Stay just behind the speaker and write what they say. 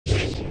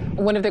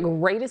One of the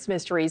greatest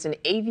mysteries in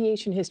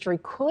aviation history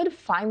could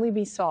finally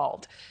be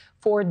solved.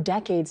 For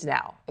decades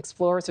now,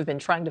 explorers have been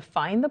trying to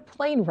find the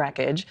plane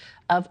wreckage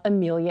of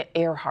Amelia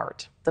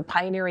Earhart. The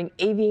pioneering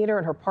aviator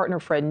and her partner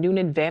Fred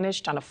Noonan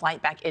vanished on a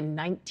flight back in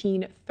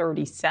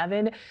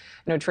 1937.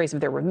 No trace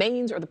of their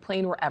remains or the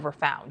plane were ever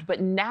found. But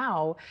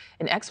now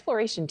an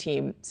exploration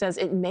team says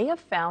it may have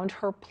found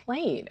her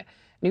plane.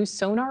 New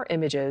sonar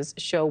images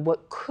show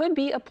what could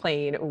be a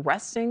plane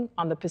resting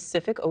on the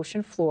Pacific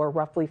Ocean floor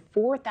roughly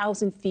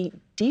 4,000 feet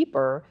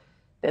deeper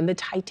than the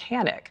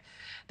Titanic.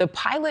 The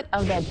pilot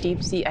of that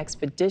deep-sea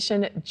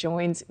expedition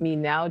joins me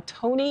now.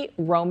 Tony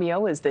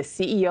Romeo is the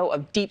CEO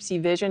of Deep Sea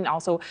Vision,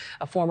 also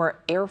a former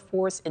Air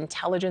Force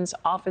intelligence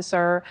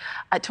officer.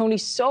 Tony,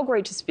 so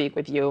great to speak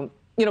with you.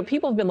 You know,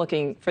 people have been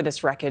looking for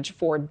this wreckage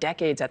for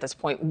decades at this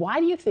point. Why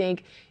do you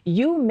think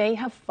you may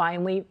have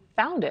finally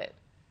found it?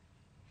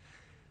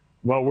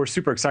 Well, we're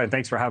super excited.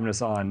 Thanks for having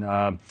us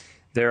on.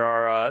 There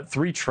are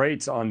three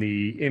traits on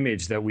the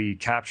image that we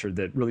captured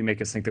that really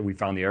make us think that we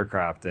found the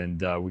aircraft.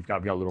 And we've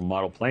got a little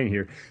model plane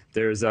here.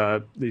 There's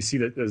you see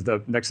that as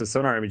the next to the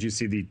sonar image, you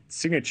see the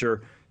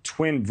signature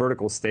twin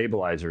vertical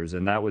stabilizers,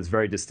 and that was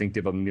very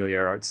distinctive of Amelia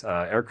Earhart's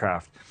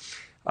aircraft.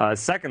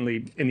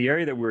 Secondly, in the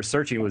area that we were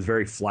searching, it was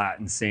very flat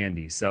and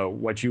sandy. So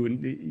what you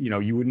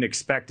wouldn't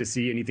expect to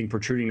see anything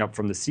protruding up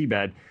from the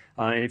seabed.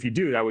 And if you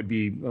do, that would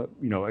be,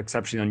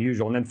 exceptionally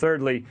unusual. And then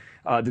thirdly,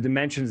 the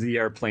dimensions of the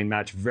airplane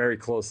match very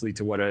closely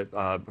to what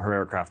her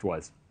aircraft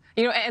was.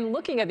 You know, and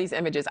looking at these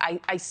images,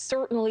 I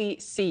certainly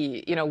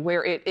see,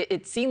 where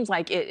it seems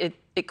like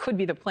it could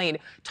be the plane.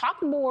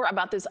 Talk more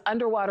about this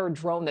underwater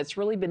drone that's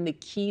really been the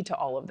key to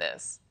all of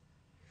this.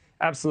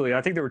 Absolutely.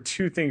 I think there were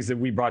two things that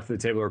we brought to the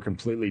table that were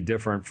completely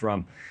different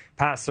from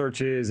past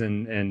searches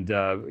and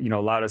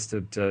allowed us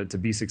to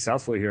be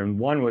successful here. And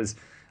one was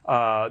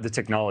the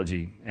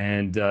technology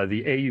and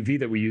the AUV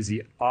that we use,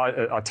 the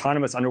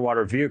autonomous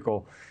underwater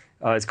vehicle.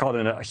 It's called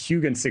a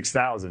Hugin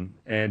 6000,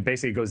 and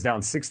basically it goes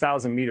down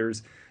 6,000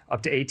 meters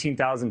up to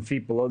 18,000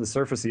 feet below the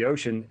surface of the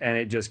ocean, and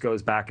it just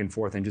goes back and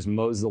forth and just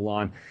mows the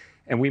lawn.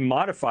 And we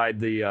modified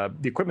the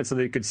equipment so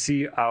that it could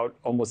see out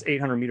almost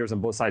 800 meters on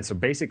both sides. So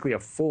basically a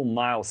full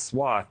mile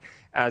swath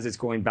as it's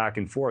going back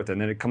and forth.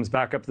 And then it comes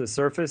back up to the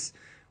surface.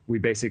 We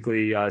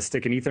basically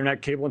stick an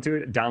Ethernet cable into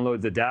it,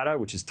 download the data,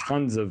 which is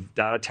tons of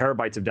data,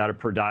 terabytes of data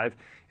per dive,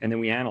 and then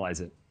we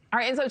analyze it. All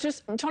right, and so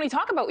just, Tony,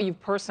 talk about what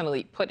you've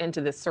personally put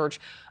into this search.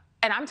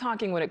 And I'm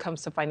talking when it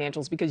comes to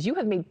financials, because you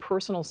have made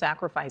personal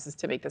sacrifices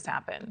to make this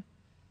happen.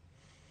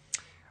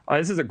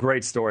 This is a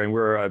great story, and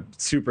we're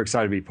super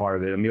excited to be part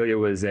of it. Amelia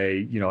was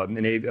a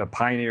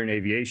pioneer in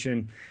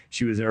aviation.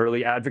 She was an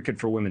early advocate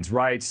for women's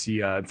rights.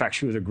 In fact,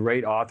 she was a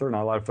great author.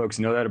 Not a lot of folks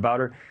know that about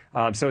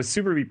her. So it's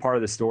super to be part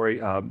of the story.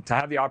 To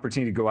have the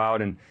opportunity to go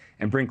out and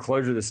bring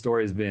closure to the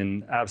story has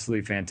been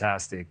absolutely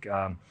fantastic.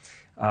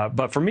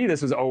 But for me,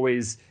 this was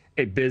always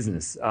a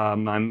business.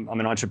 I'm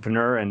an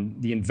entrepreneur, and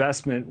the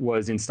investment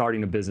was in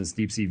starting a business,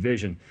 Deep Sea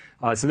Vision.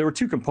 So there were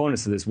two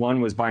components to this.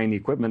 One was buying the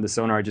equipment, the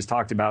sonar I just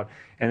talked about,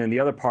 and then the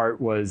other part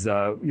was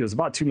it was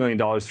about $2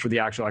 million for the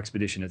actual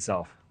expedition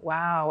itself.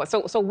 Wow.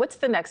 So what's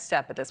the next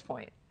step at this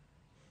point?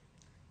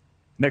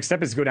 Next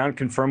step is to go down and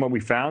confirm what we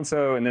found.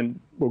 And then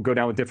we'll go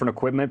down with different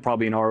equipment,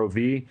 probably an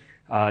ROV,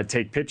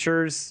 take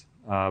pictures,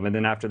 and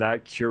then after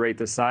that, curate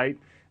the site,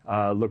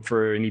 look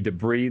for any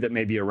debris that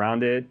may be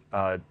around it,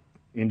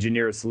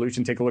 engineer a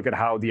solution, take a look at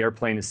how the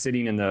airplane is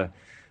sitting in the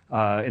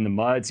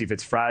mud, see if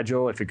it's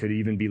fragile, if it could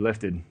even be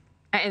lifted.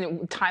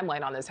 And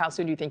timeline on this, how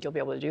soon do you think you'll be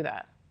able to do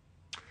that?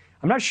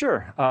 I'm not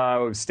sure.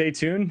 Stay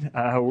tuned.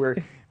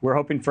 We're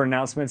hoping for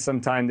announcements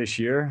sometime this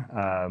year.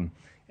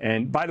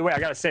 And by the way, I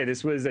got to say,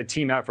 this was a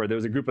team effort. There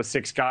was a group of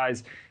 6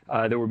 guys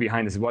that were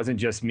behind this. It wasn't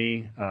just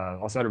me.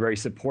 Also had a very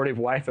supportive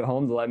wife at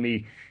home to let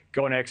me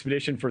go on an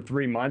expedition for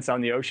 3 months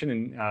on the ocean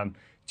and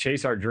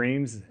chase our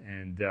dreams.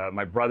 And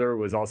my brother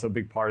was also a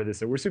big part of this.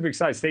 So we're super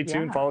excited. Stay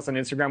tuned. Yeah. Follow us on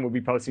Instagram. We'll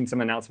be posting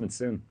some announcements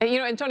soon. And,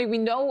 and Tony, we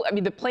know,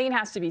 the plane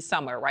has to be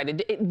somewhere, right?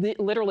 It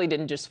literally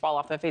didn't just fall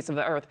off the face of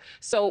the earth.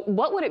 So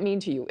what would it mean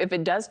to you if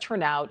it does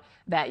turn out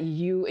that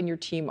you and your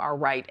team are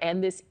right,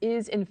 and this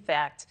is, in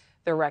fact,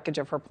 the wreckage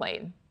of her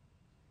plane?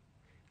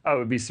 Oh, it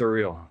would be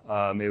surreal.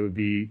 It would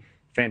be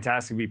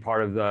fantastic to be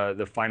part of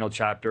the final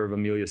chapter of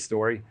Amelia's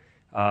story,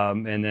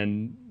 and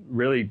then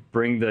really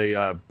bring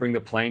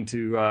the plane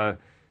to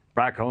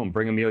back home,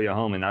 bring Amelia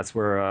home, and that's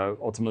where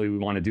ultimately we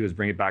want to do is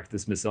bring it back to the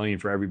Smithsonian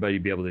for everybody to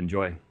be able to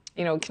enjoy.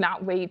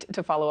 Cannot wait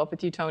to follow up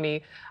with you,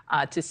 Tony,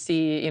 to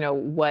see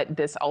what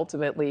this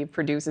ultimately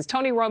produces.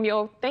 Tony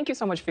Romeo, thank you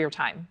so much for your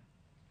time.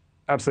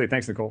 Absolutely.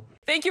 Thanks, Nicole.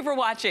 Thank you for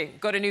watching.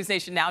 Go to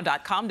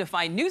newsnationnow.com to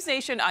find News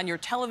Nation on your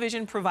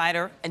television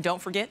provider. And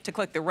don't forget to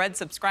click the red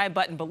subscribe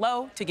button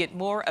below to get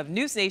more of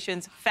News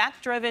Nation's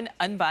fact-driven,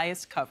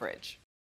 unbiased coverage.